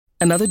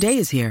Another day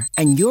is here,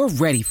 and you're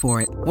ready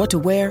for it. What to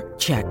wear?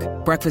 Check.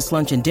 Breakfast,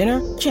 lunch, and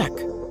dinner? Check.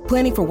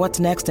 Planning for what's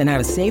next and how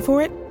to save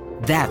for it?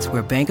 That's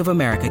where Bank of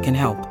America can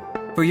help.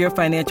 For your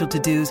financial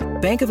to-dos,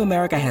 Bank of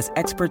America has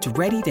experts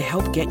ready to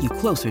help get you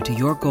closer to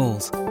your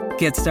goals.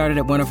 Get started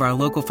at one of our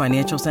local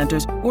financial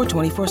centers or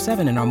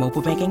 24/7 in our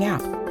mobile banking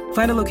app.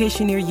 Find a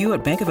location near you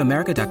at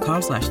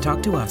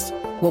bankofamerica.com/talktous.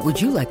 What would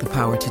you like the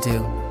power to do?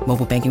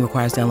 Mobile banking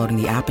requires downloading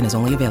the app and is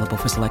only available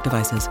for select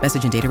devices.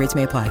 Message and data rates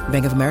may apply.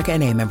 Bank of America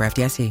N.A., member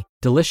FDIC.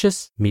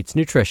 Delicious meets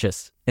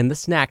nutritious in the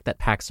snack that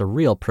packs a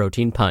real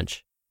protein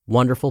punch.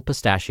 Wonderful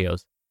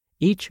Pistachios.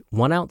 Each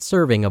 1 ounce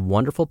serving of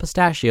Wonderful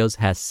Pistachios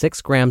has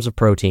 6 grams of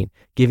protein,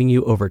 giving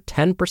you over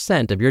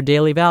 10% of your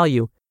daily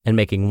value and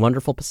making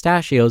Wonderful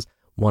Pistachios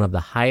one of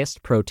the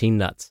highest protein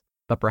nuts.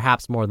 But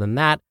perhaps more than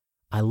that,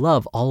 I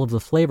love all of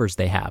the flavors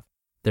they have.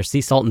 Their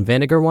sea salt and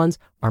vinegar ones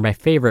are my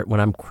favorite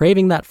when I'm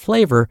craving that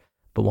flavor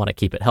but want to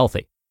keep it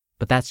healthy.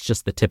 But that's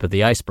just the tip of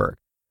the iceberg.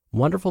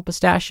 Wonderful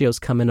Pistachios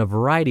come in a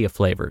variety of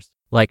flavors,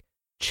 like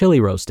chili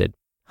roasted,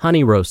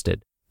 honey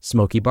roasted,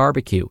 smoky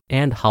barbecue,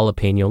 and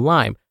jalapeno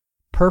lime,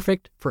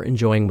 perfect for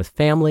enjoying with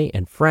family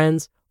and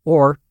friends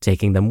or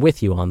taking them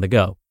with you on the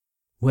go.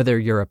 Whether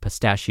you're a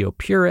pistachio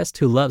purist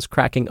who loves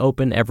cracking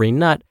open every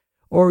nut,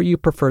 or you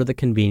prefer the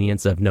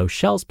convenience of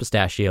no-shells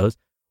pistachios,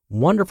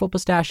 Wonderful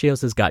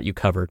Pistachios has got you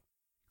covered.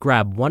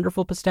 Grab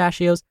Wonderful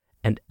Pistachios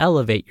and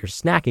elevate your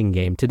snacking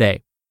game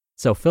today.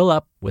 So fill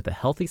up with a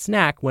healthy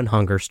snack when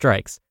hunger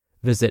strikes.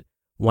 Visit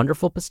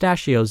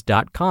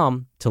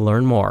wonderfulpistachios.com to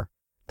learn more.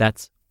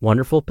 That's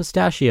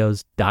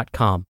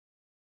wonderfulpistachios.com.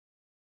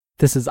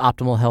 This is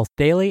Optimal Health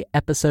Daily,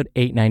 episode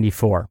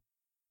 894.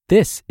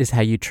 This is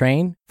How You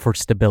Train for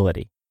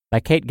Stability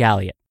by Kate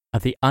Galliett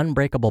of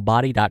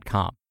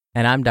theunbreakablebody.com.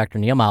 And I'm Dr.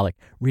 Neil Malik,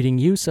 reading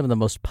you some of the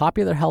most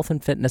popular health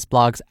and fitness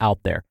blogs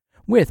out there,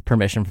 with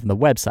permission from the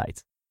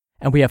websites.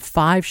 And we have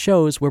 5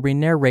 shows where we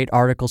narrate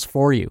articles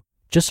for you.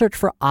 Just search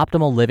for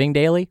Optimal Living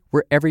Daily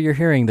wherever you're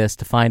hearing this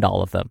to find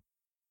all of them.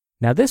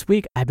 Now this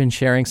week, I've been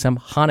sharing some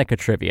Hanukkah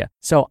trivia,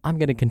 so I'm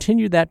going to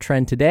continue that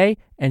trend today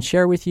and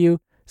share with you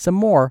some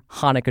more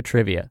Hanukkah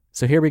trivia.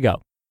 So here we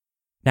go.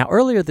 Now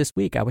earlier this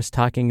week, I was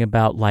talking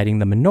about lighting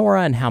the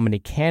menorah and how many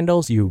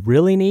candles you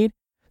really need.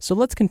 So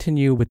let's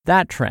continue with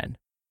that trend.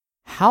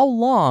 How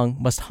long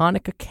must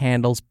Hanukkah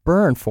candles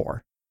burn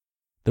for?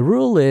 The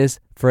rule is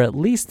for at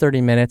least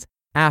 30 minutes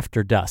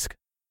after dusk.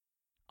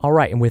 All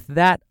right, and with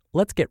that,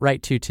 let's get right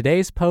to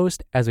today's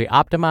post as we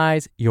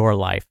optimize your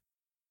life.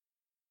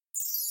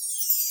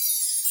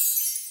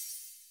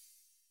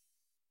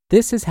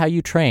 This is How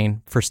You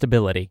Train for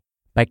Stability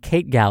by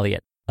Kate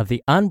Galliett of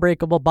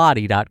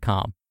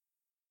theunbreakablebody.com.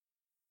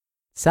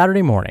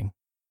 Saturday morning.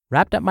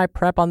 Wrapped up my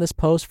prep on this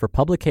post for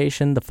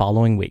publication the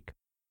following week.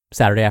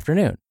 Saturday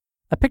afternoon.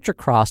 A picture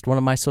crossed one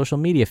of my social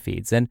media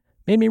feeds and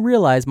made me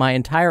realize my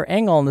entire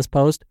angle on this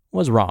post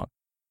was wrong.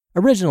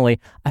 Originally,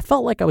 I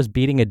felt like I was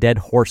beating a dead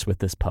horse with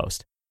this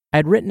post. I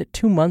had written it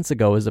 2 months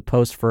ago as a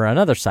post for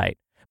another site,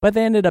 but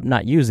they ended up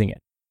not using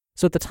it.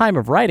 So at the time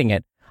of writing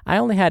it, I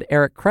only had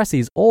Eric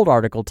Cressy's old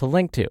article to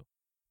link to.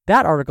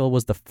 That article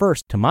was the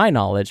first, to my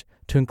knowledge,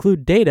 to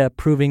include data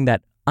proving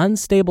that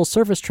unstable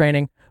surface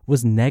training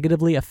was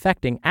negatively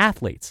affecting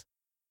athletes.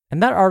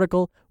 And that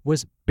article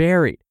was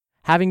buried,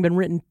 having been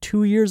written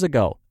 2 years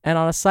ago and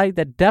on a site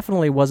that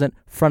definitely wasn't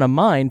front of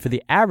mind for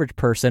the average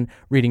person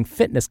reading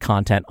fitness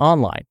content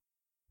online.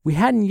 We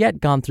hadn't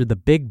yet gone through the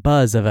big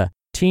buzz of a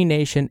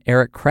T-Nation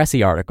Eric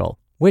Cressy article,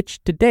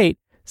 which to date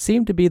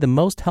seemed to be the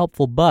most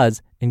helpful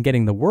buzz in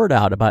getting the word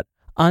out about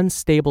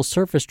unstable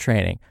surface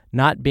training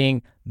not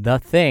being the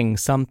thing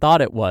some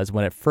thought it was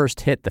when it first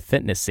hit the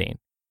fitness scene.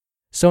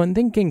 So in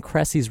thinking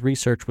Cressy's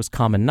research was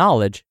common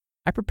knowledge,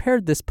 I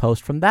prepared this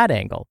post from that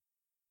angle.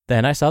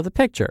 Then I saw the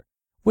picture,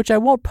 which I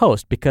won't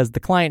post because the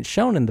client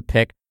shown in the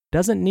pic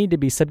doesn't need to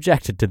be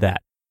subjected to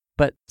that.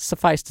 But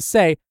suffice to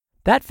say,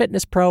 that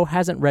fitness pro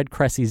hasn't read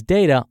Cressy's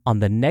data on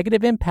the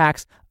negative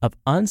impacts of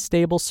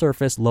unstable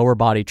surface lower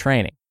body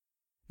training.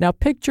 Now,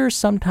 pictures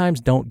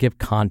sometimes don't give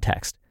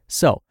context,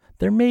 so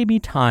there may be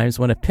times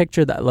when a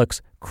picture that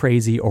looks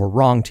crazy or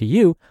wrong to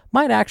you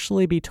might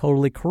actually be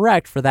totally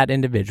correct for that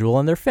individual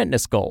and their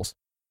fitness goals.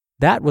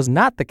 That was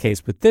not the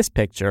case with this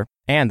picture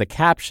and the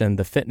caption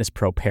the fitness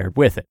pro paired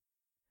with it.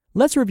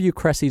 Let's review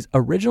Cressy's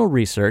original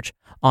research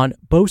on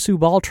BOSU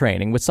ball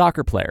training with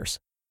soccer players.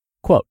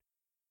 Quote,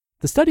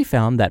 the study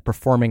found that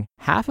performing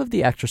half of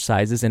the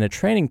exercises in a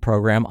training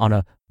program on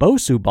a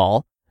BOSU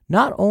ball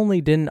not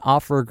only didn't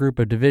offer a group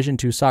of Division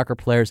II soccer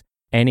players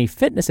any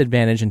fitness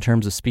advantage in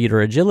terms of speed or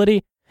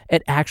agility,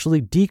 it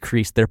actually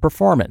decreased their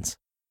performance.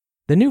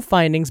 The new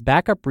findings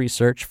back up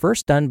research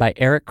first done by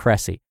Eric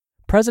Cressy,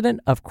 president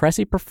of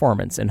Cressy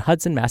Performance in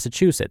Hudson,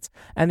 Massachusetts,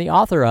 and the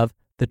author of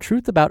The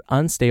Truth About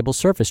Unstable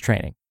Surface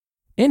Training.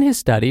 In his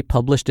study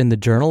published in the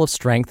Journal of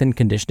Strength and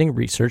Conditioning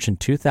Research in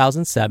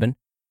 2007,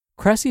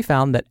 Cressy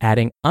found that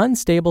adding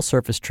unstable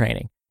surface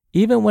training,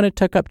 even when it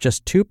took up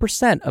just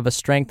 2% of a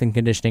strength and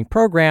conditioning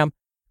program,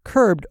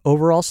 curbed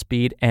overall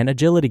speed and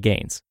agility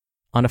gains.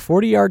 On a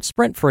 40-yard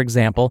sprint, for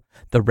example,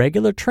 the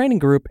regular training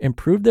group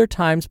improved their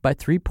times by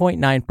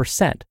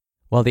 3.9%,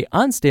 while the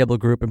unstable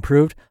group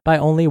improved by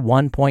only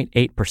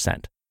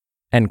 1.8%.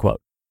 End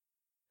quote.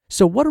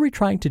 So what are we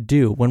trying to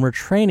do when we're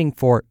training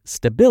for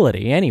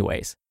stability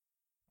anyways?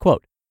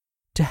 Quote,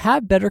 to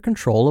have better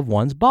control of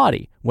one's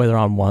body, whether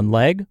on one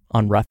leg,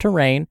 on rough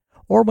terrain,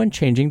 or when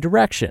changing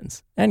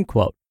directions. End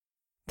quote.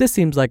 This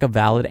seems like a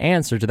valid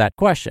answer to that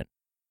question.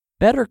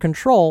 Better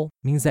control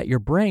means that your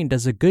brain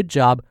does a good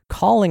job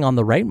calling on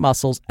the right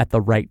muscles at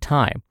the right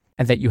time,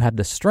 and that you have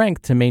the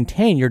strength to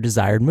maintain your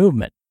desired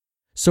movement.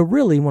 So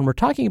really, when we're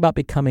talking about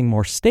becoming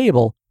more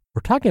stable,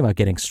 we're talking about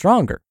getting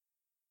stronger.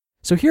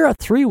 So here are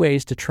 3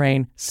 ways to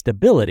train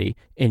stability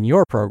in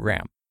your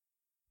program.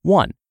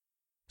 1.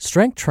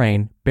 Strength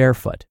train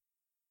barefoot.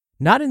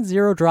 Not in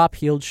zero-drop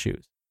heeled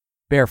shoes.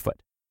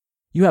 Barefoot.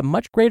 You have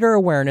much greater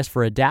awareness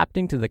for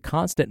adapting to the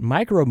constant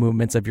micro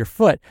movements of your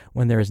foot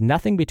when there is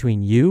nothing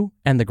between you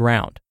and the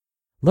ground.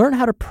 Learn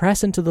how to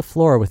press into the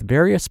floor with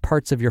various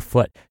parts of your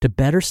foot to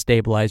better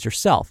stabilize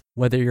yourself,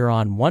 whether you're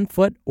on 1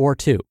 foot or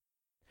 2.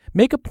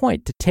 Make a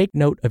point to take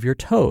note of your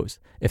toes,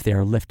 if they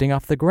are lifting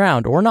off the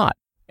ground or not,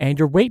 and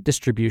your weight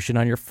distribution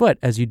on your foot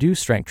as you do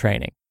strength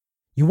training.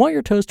 You want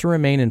your toes to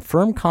remain in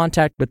firm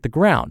contact with the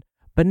ground,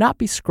 but not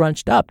be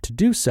scrunched up to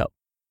do so.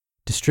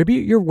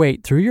 Distribute your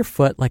weight through your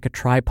foot like a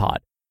tripod.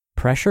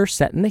 Pressure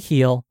set in the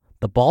heel,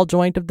 the ball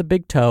joint of the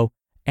big toe,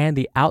 and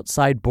the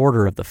outside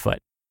border of the foot.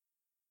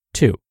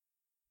 2.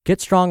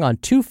 Get strong on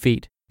 2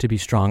 feet to be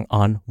strong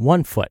on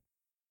 1 foot.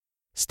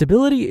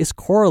 Stability is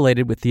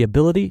correlated with the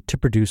ability to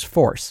produce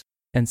force,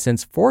 and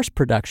since force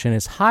production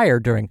is higher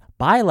during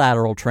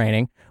bilateral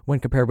training when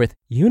compared with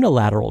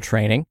unilateral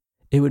training,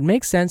 it would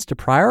make sense to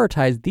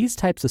prioritize these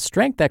types of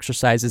strength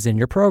exercises in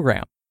your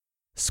program.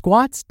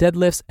 Squats,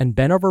 deadlifts, and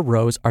bent-over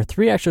rows are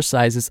 3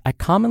 exercises I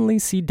commonly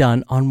see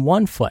done on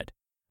 1 foot,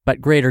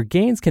 but greater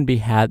gains can be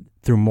had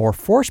through more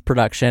force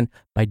production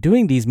by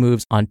doing these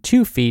moves on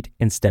 2 feet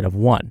instead of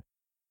 1.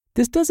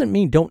 This doesn't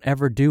mean don't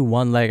ever do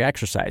 1-leg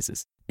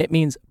exercises. It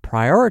means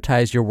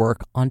prioritize your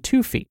work on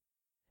 2 feet.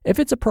 If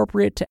it's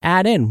appropriate to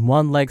add in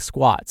 1-leg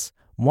squats,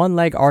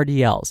 1-leg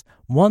RDLs,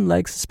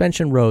 1-leg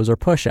suspension rows or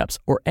push-ups,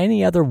 or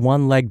any other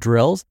 1-leg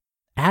drills,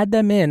 add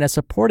them in as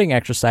supporting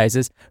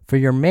exercises for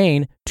your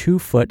main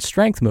 2-foot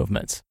strength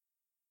movements.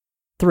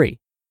 3.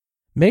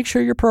 Make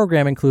sure your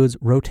program includes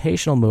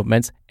rotational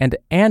movements and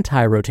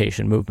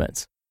anti-rotation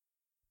movements.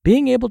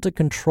 Being able to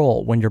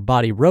control when your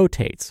body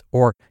rotates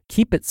or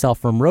keep itself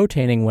from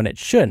rotating when it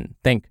shouldn't,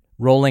 think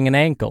rolling an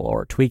ankle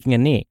or tweaking a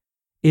knee,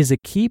 is a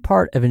key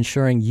part of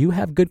ensuring you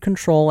have good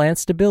control and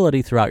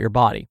stability throughout your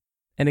body.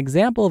 An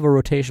example of a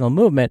rotational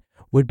movement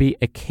would be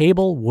a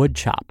cable wood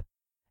chop.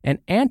 An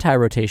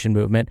anti-rotation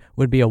movement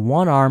would be a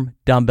 1-arm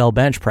dumbbell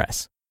bench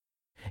press.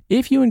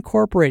 If you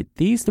incorporate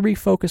these 3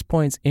 focus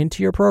points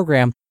into your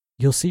program,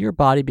 you'll see your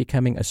body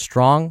becoming a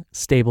strong,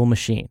 stable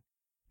machine.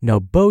 No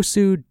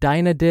BOSU,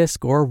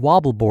 Dynadisc, or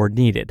wobble board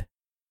needed.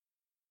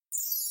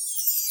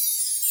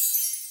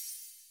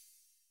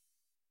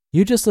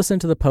 You just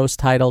listened to the post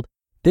titled,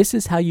 "This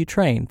is How You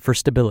Train for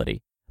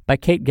Stability" by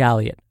Kate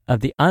Galliot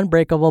of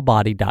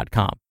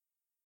theunbreakablebody.com.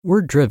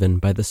 We're driven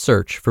by the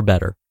search for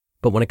better,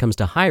 but when it comes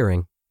to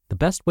hiring, the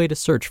best way to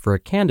search for a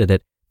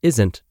candidate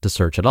isn't to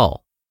search at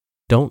all.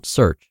 Don't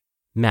search,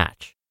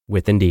 match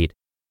with Indeed.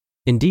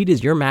 Indeed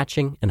is your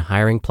matching and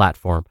hiring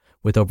platform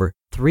with over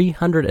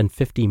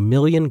 350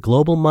 million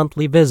global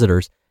monthly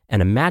visitors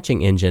and a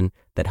matching engine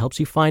that helps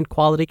you find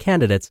quality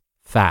candidates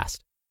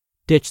fast.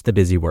 Ditch the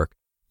busy work.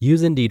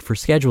 Use Indeed for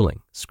scheduling,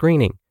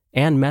 screening,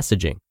 and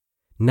messaging.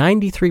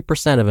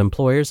 93% of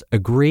employers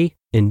agree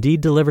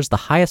Indeed delivers the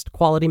highest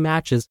quality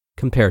matches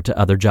compared to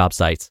other job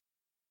sites.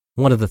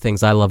 One of the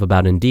things I love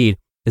about Indeed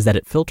is that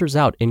it filters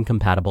out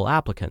incompatible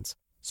applicants.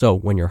 So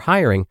when you're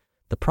hiring,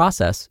 the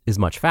process is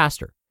much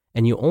faster,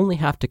 and you only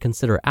have to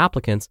consider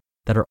applicants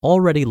that are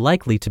already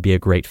likely to be a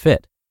great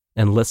fit.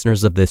 And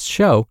listeners of this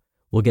show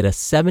will get a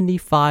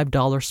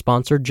 $75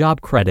 sponsored job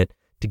credit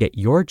to get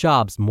your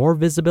jobs more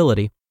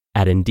visibility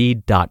at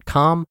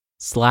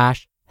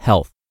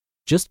Indeed.com/health.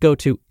 Just go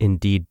to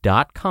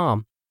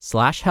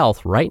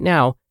Indeed.com/health right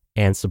now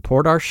and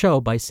support our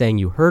show by saying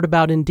you heard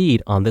about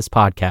Indeed on this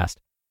podcast.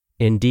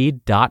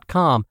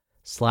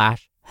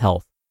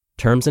 Indeed.com/health.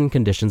 Terms and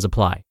conditions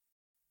apply.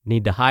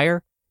 Need to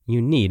hire?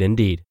 You need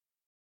Indeed.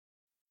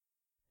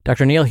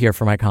 Dr. Neal here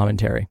for my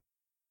commentary.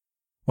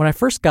 When I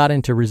first got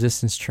into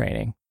resistance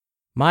training,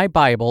 my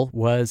Bible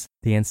was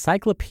the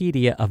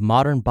Encyclopedia of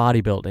Modern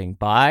Bodybuilding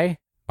by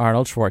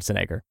Arnold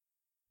Schwarzenegger.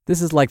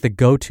 This is like the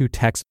go-to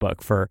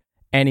textbook for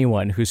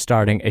anyone who's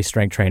starting a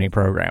strength training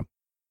program.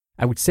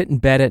 I would sit in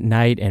bed at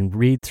night and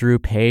read through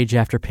page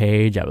after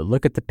page. I would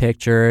look at the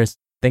pictures,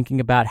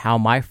 thinking about how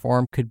my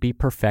form could be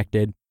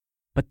perfected.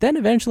 But then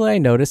eventually I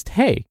noticed,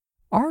 hey,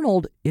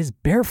 Arnold is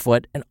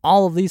barefoot in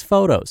all of these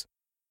photos.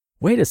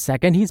 Wait a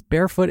second, he's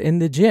barefoot in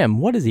the gym.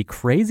 What is he,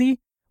 crazy?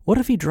 What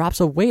if he drops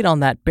a weight on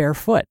that bare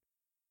foot?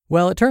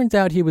 Well, it turns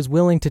out he was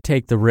willing to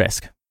take the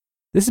risk.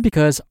 This is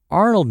because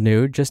Arnold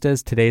knew, just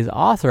as today's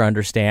author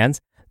understands,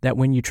 that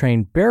when you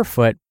train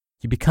barefoot,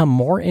 you become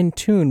more in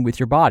tune with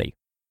your body.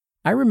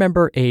 I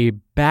remember a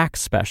back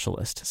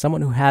specialist,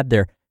 someone who had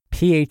their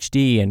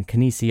PhD in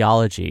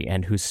kinesiology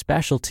and whose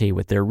specialty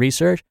with their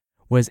research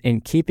was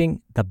in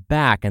keeping the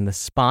back and the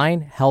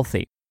spine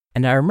healthy.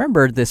 And I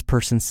remember this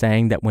person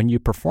saying that when you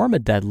perform a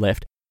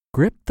deadlift,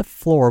 grip the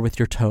floor with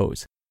your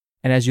toes.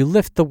 And as you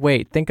lift the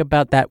weight, think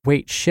about that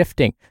weight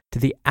shifting to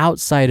the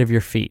outside of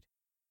your feet.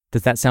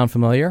 Does that sound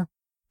familiar?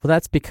 Well,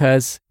 that's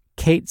because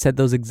Kate said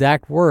those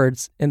exact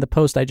words in the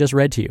post I just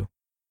read to you.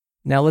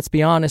 Now, let's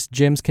be honest,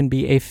 gyms can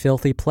be a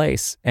filthy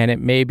place, and it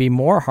may be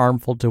more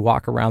harmful to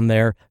walk around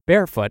there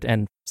barefoot,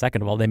 and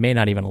second of all, they may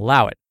not even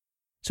allow it.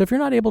 So if you're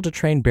not able to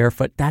train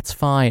barefoot, that's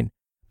fine.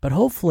 But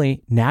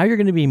hopefully, now you're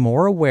going to be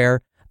more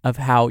aware of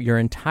how your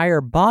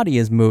entire body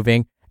is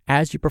moving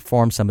as you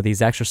perform some of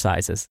these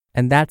exercises,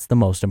 and that's the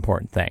most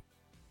important thing.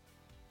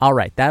 All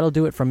right, that'll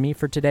do it from me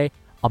for today.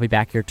 I'll be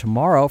back here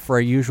tomorrow for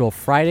our usual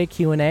Friday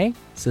Q&A,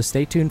 so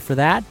stay tuned for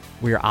that,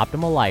 where your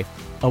optimal life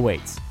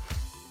awaits.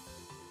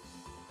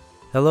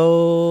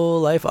 Hello,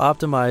 Life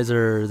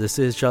Optimizer. This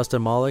is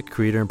Justin Malik,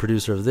 creator and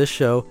producer of this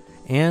show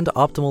and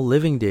Optimal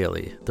Living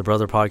Daily, the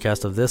brother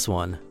podcast of this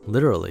one.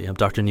 Literally, I'm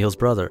Dr. Neil's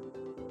brother.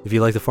 If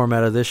you like the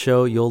format of this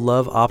show, you'll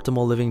love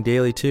Optimal Living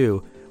Daily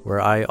too, where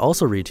I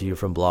also read to you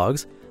from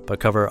blogs, but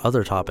cover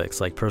other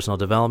topics like personal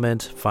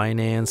development,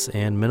 finance,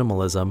 and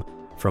minimalism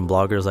from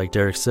bloggers like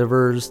Derek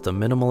Sivers, The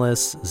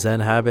Minimalists, Zen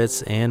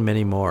Habits, and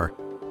many more.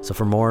 So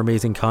for more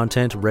amazing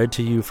content read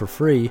to you for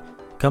free,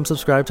 come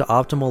subscribe to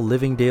Optimal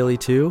Living Daily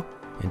too,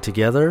 and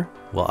together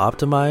we'll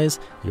optimize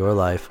your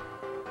life.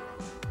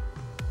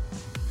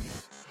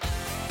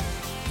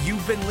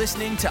 You've been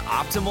listening to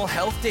Optimal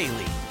Health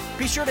Daily.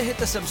 Be sure to hit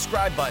the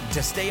subscribe button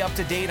to stay up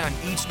to date on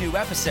each new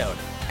episode,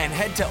 and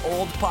head to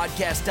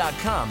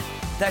oldpodcast.com.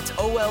 That's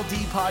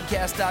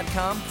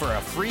oldpodcast.com for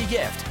a free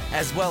gift,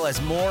 as well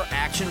as more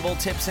actionable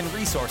tips and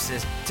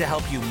resources to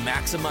help you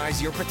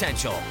maximize your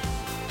potential.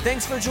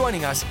 Thanks for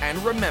joining us, and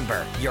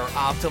remember, your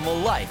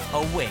optimal life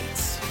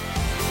awaits.